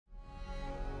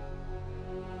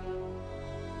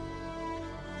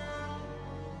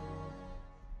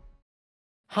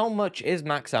How much is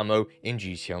max ammo in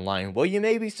GTA Online? Well, you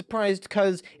may be surprised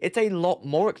because it's a lot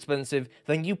more expensive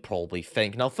than you probably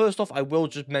think. Now, first off, I will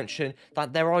just mention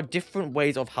that there are different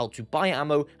ways of how to buy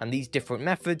ammo, and these different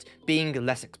methods being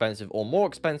less expensive or more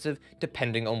expensive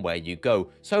depending on where you go.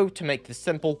 So, to make this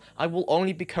simple, I will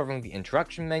only be covering the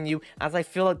interaction menu, as I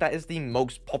feel like that is the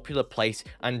most popular place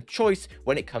and choice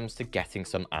when it comes to getting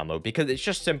some ammo, because it's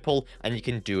just simple and you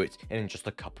can do it in just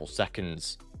a couple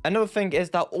seconds. Another thing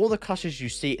is that all the classes you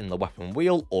see in the weapon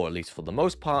wheel, or at least for the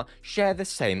most part, share the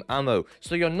same ammo.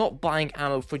 So you're not buying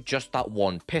ammo for just that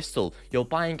one pistol, you're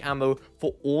buying ammo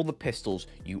for all the pistols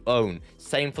you own.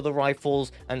 Same for the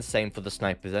rifles and same for the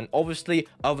snipers. And obviously,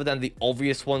 other than the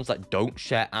obvious ones that don't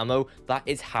share ammo, that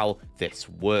is how this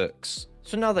works.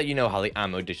 So now that you know how the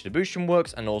ammo distribution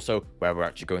works and also where we're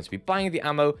actually going to be buying the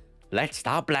ammo, let's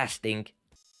start blasting.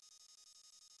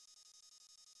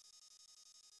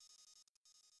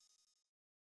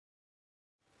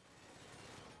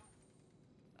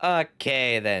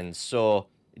 Okay then, so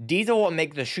these are what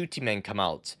make the shooty men come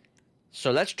out.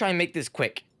 So let's try and make this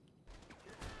quick.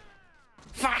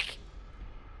 Fuck!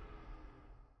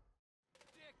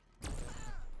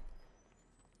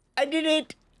 I did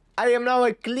it! I am now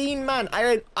a clean man.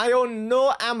 I own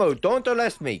no ammo. Don't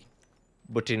arrest me.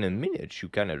 But in a minute, you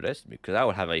can arrest me, because I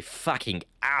will have a fucking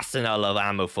arsenal of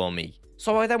ammo for me.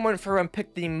 So I then went through and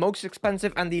picked the most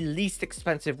expensive and the least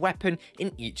expensive weapon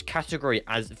in each category,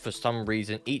 as for some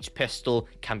reason each pistol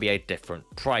can be a different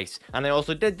price. And I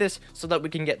also did this so that we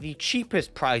can get the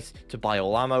cheapest price to buy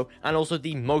all ammo and also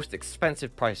the most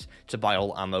expensive price to buy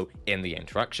all ammo in the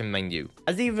interaction menu.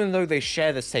 As even though they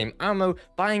share the same ammo,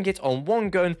 buying it on one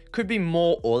gun could be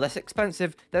more or less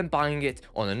expensive than buying it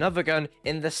on another gun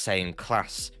in the same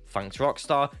class. Thanks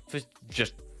Rockstar for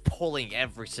just pulling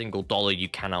every single dollar you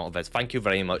can out of it. Thank you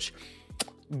very much.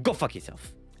 Go fuck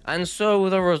yourself. And so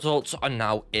the results are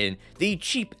now in. The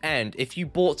cheap end, if you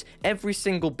bought every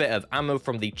single bit of ammo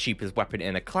from the cheapest weapon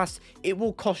in a class, it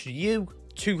will cost you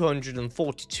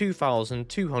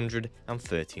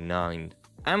 242,239.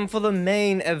 And for the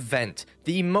main event,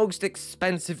 the most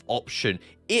expensive option,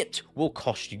 it will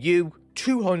cost you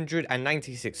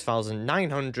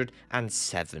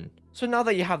 296,907. So now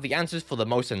that you have the answers for the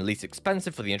most and least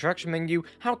expensive for the interaction menu,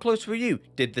 how close were you?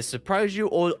 Did this surprise you,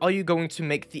 or are you going to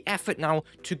make the effort now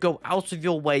to go out of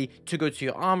your way to go to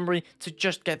your armory to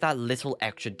just get that little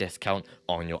extra discount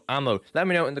on your ammo? Let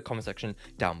me know in the comment section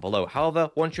down below. However,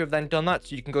 once you have then done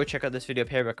that, you can go check out this video up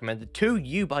here recommended to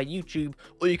you by YouTube,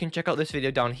 or you can check out this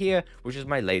video down here, which is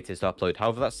my latest upload.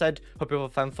 However, that said, hope you have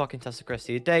a fan-fucking-tastic rest of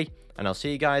your day, and I'll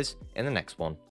see you guys in the next one.